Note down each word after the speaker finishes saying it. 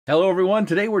Hello everyone,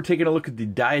 today we're taking a look at the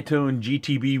Diatone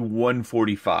GTB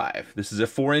 145. This is a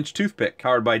 4-inch toothpick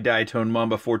powered by Diatone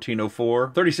Mamba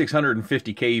 1404,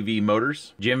 3650 kV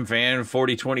motors, Gym Fan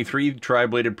 4023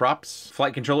 tri-bladed props.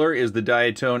 Flight controller is the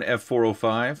Diatone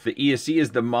F405. The ESC is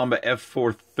the Mamba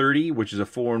F430, which is a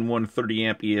 4-in-1 30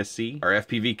 amp ESC. Our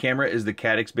FPV camera is the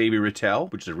Cadix Baby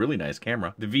Ratel, which is a really nice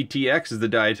camera. The VTX is the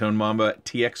Diatone Mamba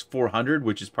TX400,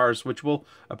 which is power switchable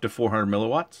up to 400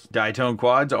 milliwatts. Diatone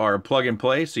quads are plug and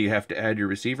play, so you have to add your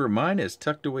receiver. Mine is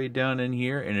tucked away down in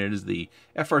here, and it is the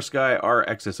FrSky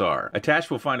RXSR. Attached,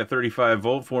 we'll find a 35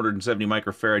 volt, 470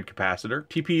 microfarad capacitor,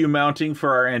 TPU mounting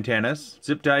for our antennas,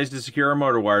 zip ties to secure our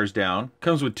motor wires down,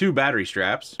 comes with 2 battery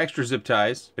straps, extra zip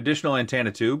ties, additional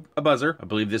antenna tube, a buzzer. I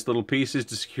believe this little piece is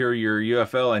to secure your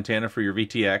UFL antenna for your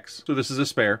VTX, so this is a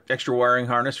spare, extra wiring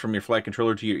harness from your flight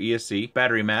controller to your ESC,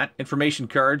 battery mat, information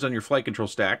cards on your flight control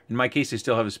stack. In my case, I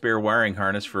still have a spare wiring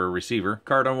harness for a receiver,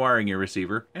 card on wiring your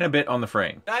receiver, and a bit on the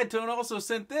frame. Diatone also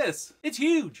sent this. It's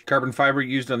huge. Carbon fiber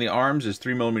used on the arms is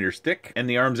 3 millimeters thick, and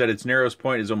the arms at its narrowest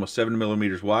point is almost 7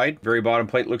 millimeters wide. Very bottom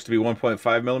plate looks to be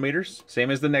 1.5 millimeters. Same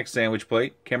as the next sandwich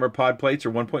plate. Camera pod plates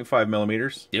are 1.5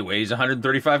 millimeters. It weighs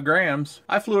 135 grams.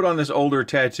 I flew it on this older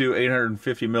Tattoo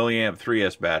 850 milliamp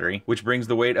 3S battery, which brings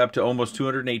the weight up to almost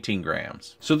 218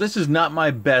 grams. So this is not my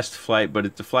best flight, but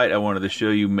it's a flight I wanted to show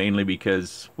you mainly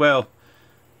because, well,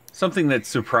 something that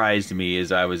surprised me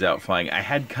as I was out flying. I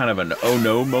had kind of an oh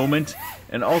no moment,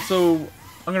 and also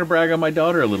I'm going to brag on my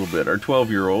daughter a little bit, our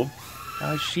 12-year-old.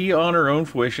 She, on her own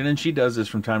fruition, and she does this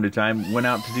from time to time, went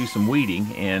out to do some weeding,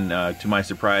 and to my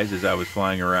surprise, as I was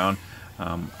flying around,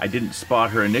 I didn't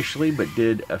spot her initially, but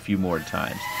did a few more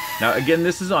times. Now, again,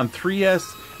 this is on 3S,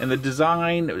 and the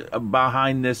design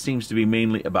behind this seems to be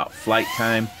mainly about flight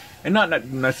time, and not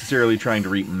necessarily trying to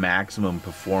reach maximum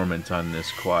performance on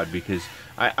this quad, because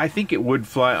I think it would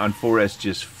fly on 4S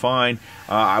just fine.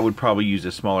 I would probably use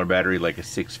a smaller battery like a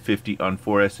 650 on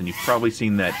 4S, and you've probably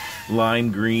seen that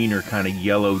lime green or kind of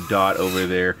yellow dot over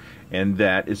there, and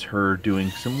that is her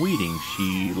doing some weeding.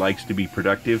 She likes to be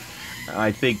productive.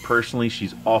 I think personally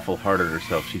she's awful hard on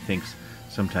herself. She thinks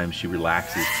sometimes she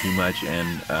relaxes too much,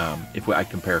 and if I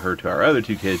compare her to our other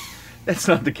 2 kids, that's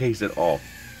not the case at all.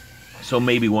 So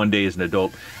maybe one day as an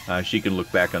adult, she can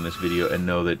look back on this video and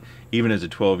know that even as a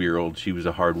 12-year-old, she was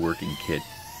a hard-working kid.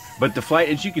 But the flight,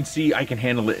 as you can see, I can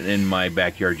handle it in my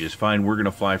backyard just fine. We're going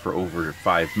to fly for over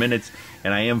 5 minutes,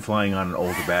 and I am flying on an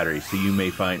older battery. So you may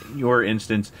find, in your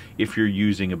instance, if you're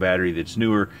using a battery that's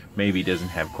newer, maybe doesn't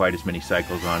have quite as many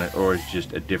cycles on it, or it's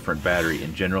just a different battery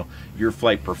in general, your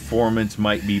flight performance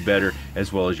might be better,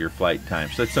 as well as your flight time.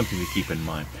 So that's something to keep in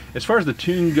mind. As far as the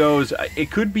tune goes,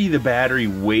 it could be the battery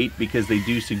weight, because they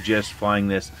do suggest flying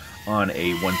this on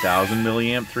a 1000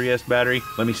 milliamp 3S battery.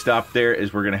 Let me stop there,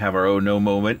 as we're going to have our oh no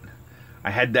moment.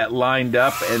 I had that lined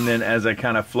up, and then as I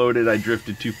kind of floated, I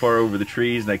drifted too far over the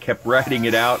trees, and I kept riding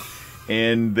it out.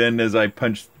 And then as I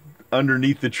punched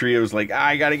underneath the tree, I was like,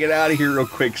 I gotta get out of here real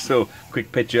quick. So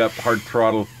quick pitch up, hard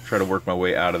throttle, try to work my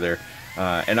way out of there.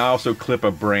 And I also clip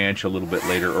a branch a little bit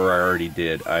later, or I already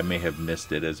did. I may have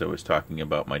missed it as I was talking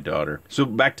about my daughter. So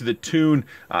back to the tune,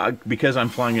 because I'm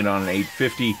flying it on an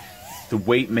 850, the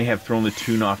weight may have thrown the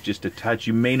tune off just a touch.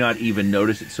 You may not even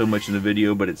notice it so much in the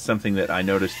video, but it's something that I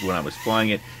noticed when I was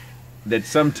flying it, that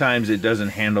sometimes it doesn't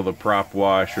handle the prop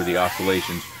wash or the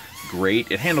oscillations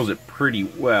great. It handles it pretty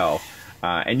well.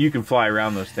 And you can fly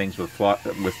around those things with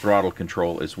throttle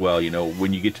control as well. You know,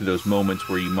 when you get to those moments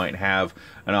where you might have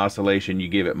an oscillation, you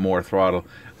give it more throttle.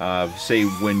 Say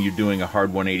when you're doing a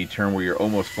hard 180 turn where you're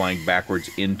almost flying backwards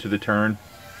into the turn,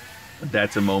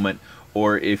 that's a moment.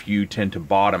 Or if you tend to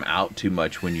bottom out too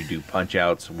much when you do punch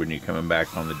outs, when you're coming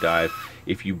back on the dive,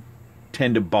 if you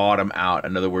tend to bottom out,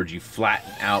 in other words, you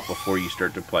flatten out before you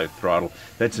start to apply throttle,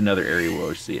 that's another area where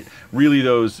we see it. Really,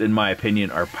 those, in my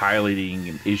opinion, are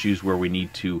piloting issues where we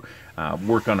need to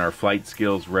work on our flight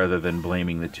skills rather than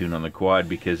blaming the tune on the quad,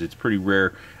 because it's pretty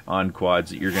rare on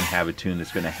quads that you're going to have a tune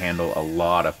that's going to handle a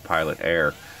lot of pilot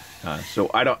error. So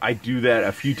I do that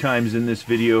a few times in this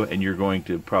video, and you're going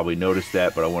to probably notice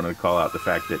that, but I wanted to call out the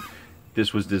fact that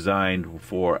this was designed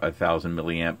for a 1000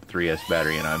 milliamp 3S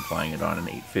battery, and I'm flying it on an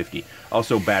 850.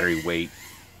 Also battery weight,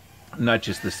 not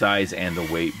just the size and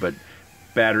the weight, but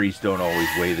batteries don't always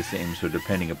weigh the same, so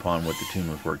depending upon what the tune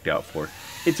was worked out for.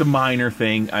 It's a minor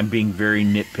thing. I'm being very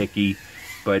nitpicky,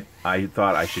 but I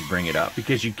thought I should bring it up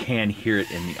because you can hear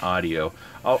it in the audio.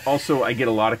 Also, I get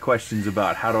a lot of questions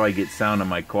about how do I get sound on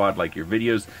my quad like your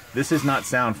videos. This is not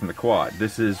sound from the quad.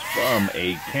 This is from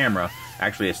a camera,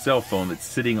 actually a cell phone that's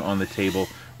sitting on the table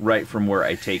right from where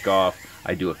I take off.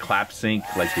 I do a clap sync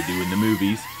like they do in the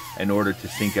movies in order to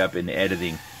sync up in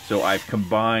editing. So I've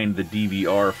combined the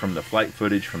DVR from the flight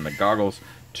footage from the goggles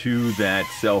to that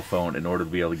cell phone in order to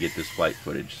be able to get this flight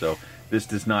footage. So this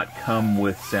does not come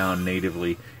with sound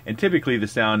natively, and typically the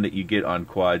sound that you get on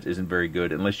quads isn't very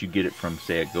good unless you get it from,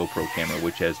 say, a GoPro camera,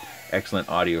 which has excellent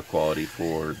audio quality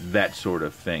for that sort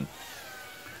of thing.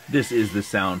 This is the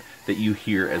sound that you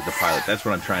hear as the pilot. That's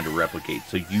what I'm trying to replicate,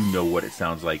 so you know what it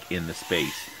sounds like in the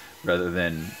space rather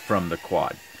than from the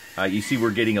quad. You see we're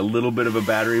getting a little bit of a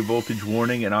battery voltage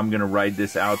warning, and I'm going to ride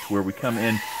this out to where we come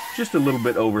in just a little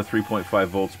bit over 3.5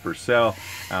 volts per cell.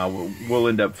 We'll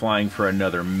end up flying for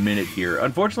another minute here.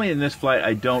 Unfortunately, in this flight,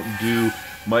 I don't do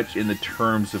much in the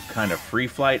terms of kind of free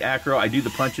flight acro. I do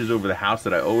the punches over the house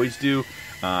that I always do.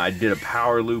 I did a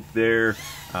power loop there.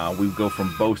 We go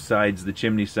from both sides, the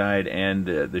chimney side and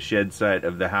the shed side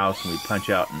of the house, and we punch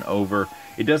out and over.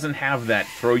 It doesn't have that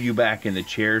throw you back in the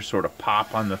chair sort of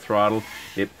pop on the throttle.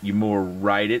 You more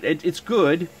ride it. It's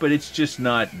good, but it's just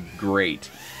not great.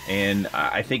 And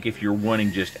I think if you're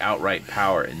wanting just outright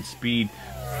power and speed,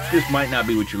 this might not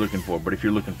be what you're looking for. But if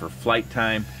you're looking for flight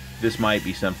time, this might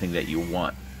be something that you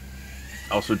want.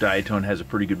 Also, Diatone has a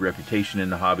pretty good reputation in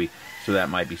the hobby, so that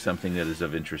might be something that is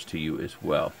of interest to you as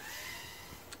well.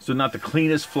 So not the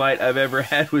cleanest flight I've ever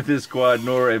had with this quad,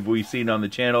 nor have we seen on the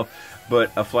channel,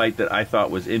 but a flight that I thought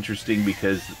was interesting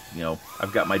because, you know,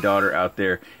 I've got my daughter out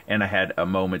there, and I had a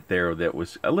moment there that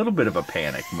was a little bit of a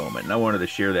panic moment. And I wanted to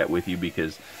share that with you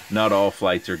because not all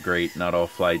flights are great. Not all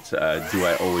flights do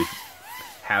I always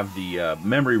have the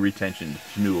memory retention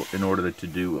in order to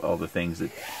do all the things that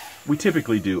we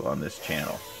typically do on this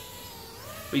channel.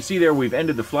 But you see there, we've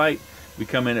ended the flight. We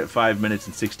come in at 5 minutes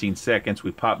and 16 seconds.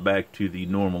 We pop back to the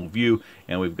normal view,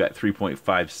 and we've got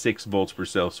 3.56 volts per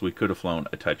cell, so we could have flown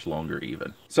a touch longer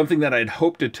even. Something that I'd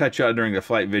hoped to touch on during the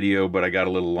flight video, but I got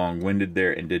a little long-winded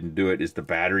there and didn't do it, is the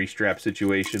battery strap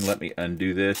situation. Let me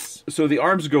undo this. So the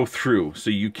arms go through, so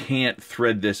you can't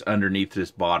thread this underneath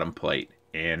this bottom plate.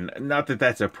 And not that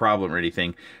that's a problem or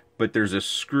anything, but there's a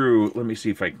screw. Let me see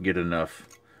if I can get enough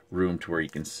room to where you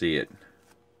can see it.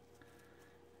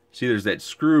 See, there's that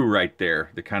screw right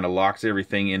there that kind of locks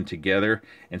everything in together,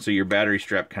 and so your battery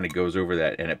strap kind of goes over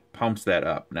that and it pumps that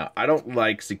up. Now, I don't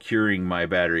like securing my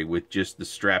battery with just the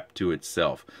strap to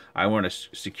itself. I want to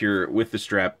secure it with the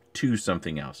strap to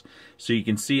something else. So you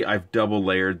can see I've double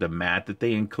layered the mat that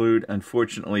they include.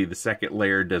 Unfortunately, the second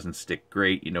layer doesn't stick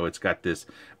great. You know, it's got this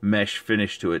mesh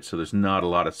finish to it, so there's not a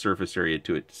lot of surface area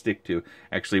to it to stick to.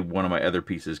 Actually, one of my other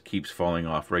pieces keeps falling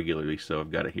off regularly, so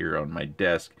I've got it here on my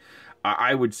desk.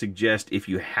 I would suggest if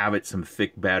you have it some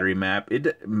thick battery mat,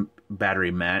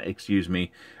 excuse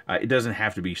me. It doesn't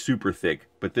have to be super thick,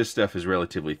 but this stuff is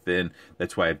relatively thin.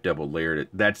 That's why I've double layered it.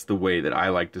 That's the way that I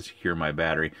like to secure my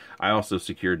battery. I also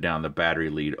secured down the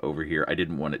battery lead over here. I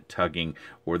didn't want it tugging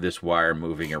or this wire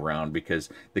moving around because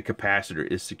the capacitor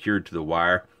is secured to the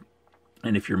wire.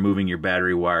 And if you're moving your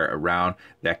battery wire around,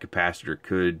 that capacitor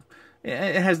could...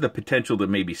 It has the potential to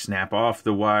maybe snap off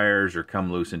the wires or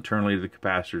come loose internally to the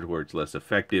capacitor where it's less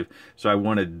effective. So I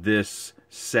wanted this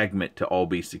segment to all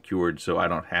be secured so I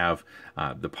don't have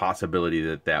the possibility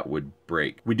that that would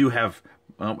break. We do have...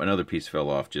 Oh, another piece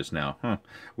fell off just now.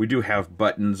 We do have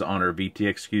buttons on our VTX.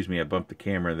 Excuse me, I bumped the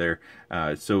camera there.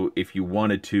 So if you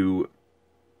wanted to,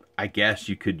 I guess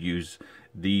you could use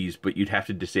these, but you'd have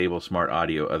to disable smart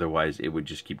audio. Otherwise, it would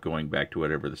just keep going back to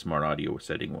whatever the smart audio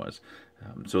setting was.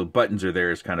 So buttons are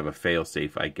there as kind of a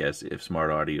fail-safe, I guess, if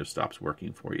smart audio stops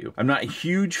working for you. I'm not a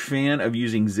huge fan of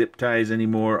using zip ties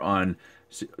anymore on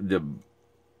the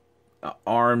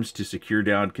arms to secure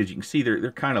down because you can see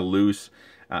they're kind of loose,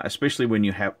 especially when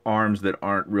you have arms that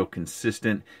aren't real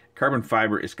consistent. Carbon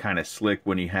fiber is kind of slick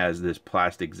when he has this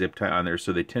plastic zip tie on there,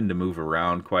 so they tend to move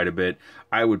around quite a bit.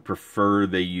 I would prefer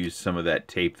they use some of that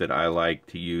tape that I like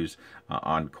to use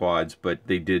on quads, but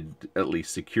they did at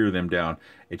least secure them down.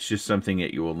 It's just something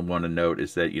that you will want to note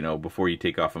is that, you know, before you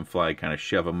take off and fly, kind of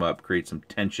shove them up, create some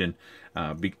tension.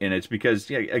 And it's because,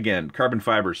 yeah, again, carbon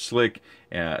fiber is slick,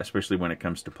 especially when it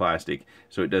comes to plastic,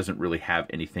 so it doesn't really have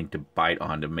anything to bite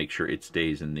on to make sure it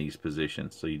stays in these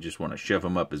positions. So you just want to shove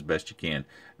them up as best you can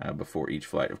before each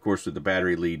flight. Of course, with the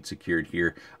battery lead secured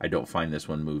here, I don't find this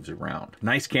one moves around.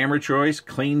 Nice camera choice,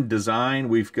 clean design.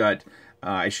 We've got,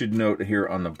 I should note here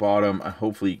on the bottom,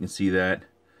 hopefully you can see that.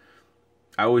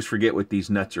 I always forget what these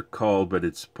nuts are called, but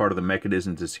it's part of the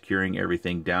mechanism to securing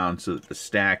everything down so that the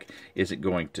stack isn't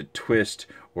going to twist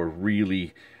or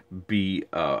really be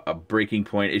a breaking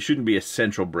point. It shouldn't be a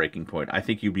central breaking point. I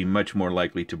think you'd be much more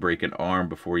likely to break an arm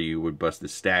before you would bust the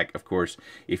stack. Of course,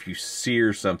 if you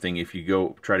sear something, if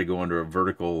you try to go under a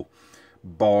vertical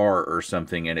bar or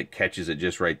something and it catches it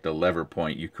just right the lever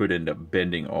point, you could end up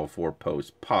bending all 4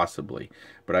 posts, possibly.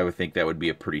 But I would think that would be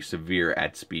a pretty severe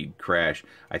at-speed crash.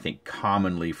 I think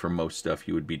commonly for most stuff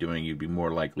you would be doing, you'd be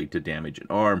more likely to damage an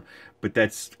arm. But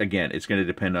that's, again, it's going to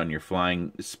depend on your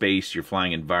flying space, your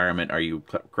flying environment. Are you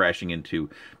crashing into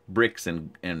bricks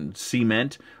and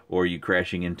cement, or are you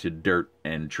crashing into dirt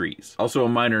and trees? Also, a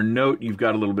minor note, you've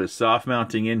got a little bit of soft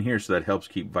mounting in here, so that helps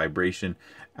keep vibration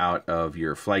out of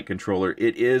your flight controller.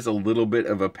 It is a little bit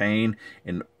of a pain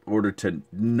in order to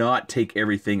not take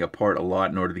everything apart a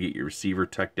lot in order to get your receiver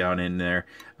tucked down in there.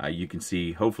 You can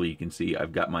see, hopefully you can see,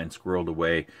 I've got mine squirreled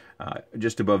away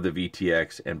just above the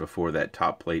VTX and before that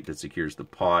top plate that secures the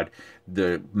pod.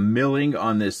 The milling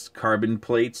on this carbon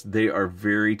plates, they are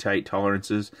very tight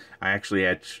tolerances. I actually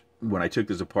had, when I took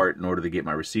this apart in order to get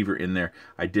my receiver in there,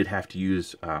 I did have to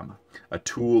use a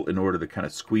tool in order to kind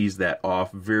of squeeze that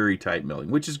off. Very tight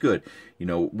milling, which is good. You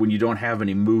know, when you don't have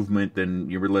any movement, then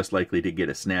you're less likely to get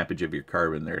a snappage of your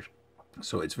carbon there.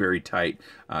 So it's very tight.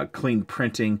 Clean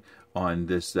printing on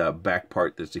this back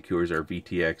part that secures our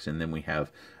VTX, and then we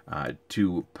have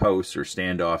 2 posts or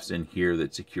standoffs in here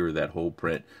that secure that whole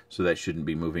print, so that shouldn't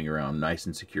be moving around. Nice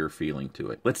and secure feeling to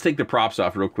it. Let's take the props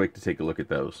off real quick to take a look at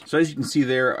those. So as you can see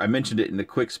there, I mentioned it in the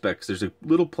quick specs, there's a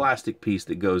little plastic piece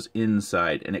that goes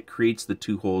inside and it creates the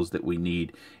 2 holes that we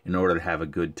need in order to have a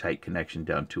good tight connection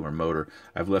down to our motor.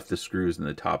 I've left the screws in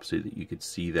the top so that you could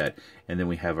see that, and then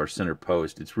we have our center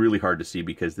post. It's really hard to see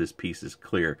because this piece is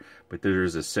clear, but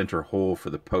there's a center hole for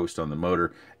the post on the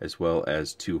motor, as well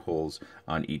as 2 holes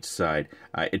on each side.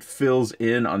 It fills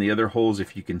in on the other holes,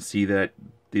 if you can see that.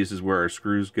 This is where our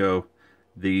screws go.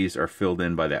 These are filled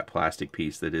in by that plastic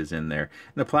piece that is in there.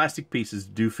 And the plastic pieces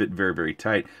do fit very, very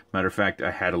tight. Matter of fact,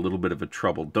 I had a little bit of a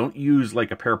trouble. Don't use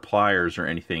like a pair of pliers or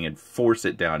anything and force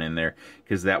it down in there,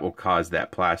 because that will cause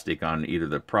that plastic on either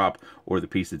the prop or the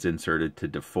piece that's inserted to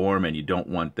deform, and you don't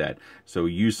want that. So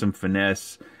use some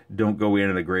finesse. Don't go in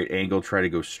at a great angle. Try to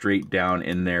go straight down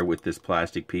in there with this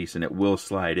plastic piece, and it will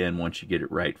slide in once you get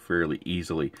it right fairly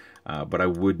easily. But I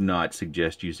would not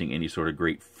suggest using any sort of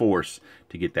great force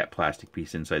to get that plastic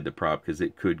piece inside the prop, because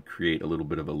it could create a little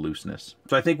bit of a looseness.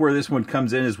 So I think where this one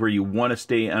comes in is where you want to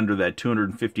stay under that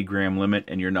 250 gram limit,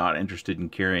 and you're not interested in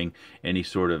carrying any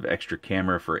sort of extra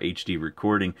camera for HD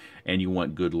recording, and you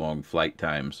want good long flight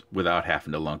times without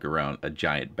having to lunk around a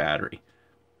giant battery.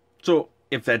 So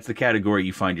if that's the category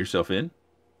you find yourself in,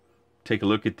 take a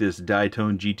look at this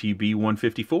Diatone GTB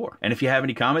 154. And if you have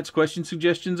any comments, questions,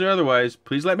 suggestions, or otherwise,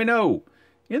 please let me know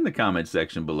in the comments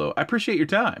section below. I appreciate your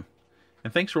time,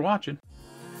 and thanks for watching.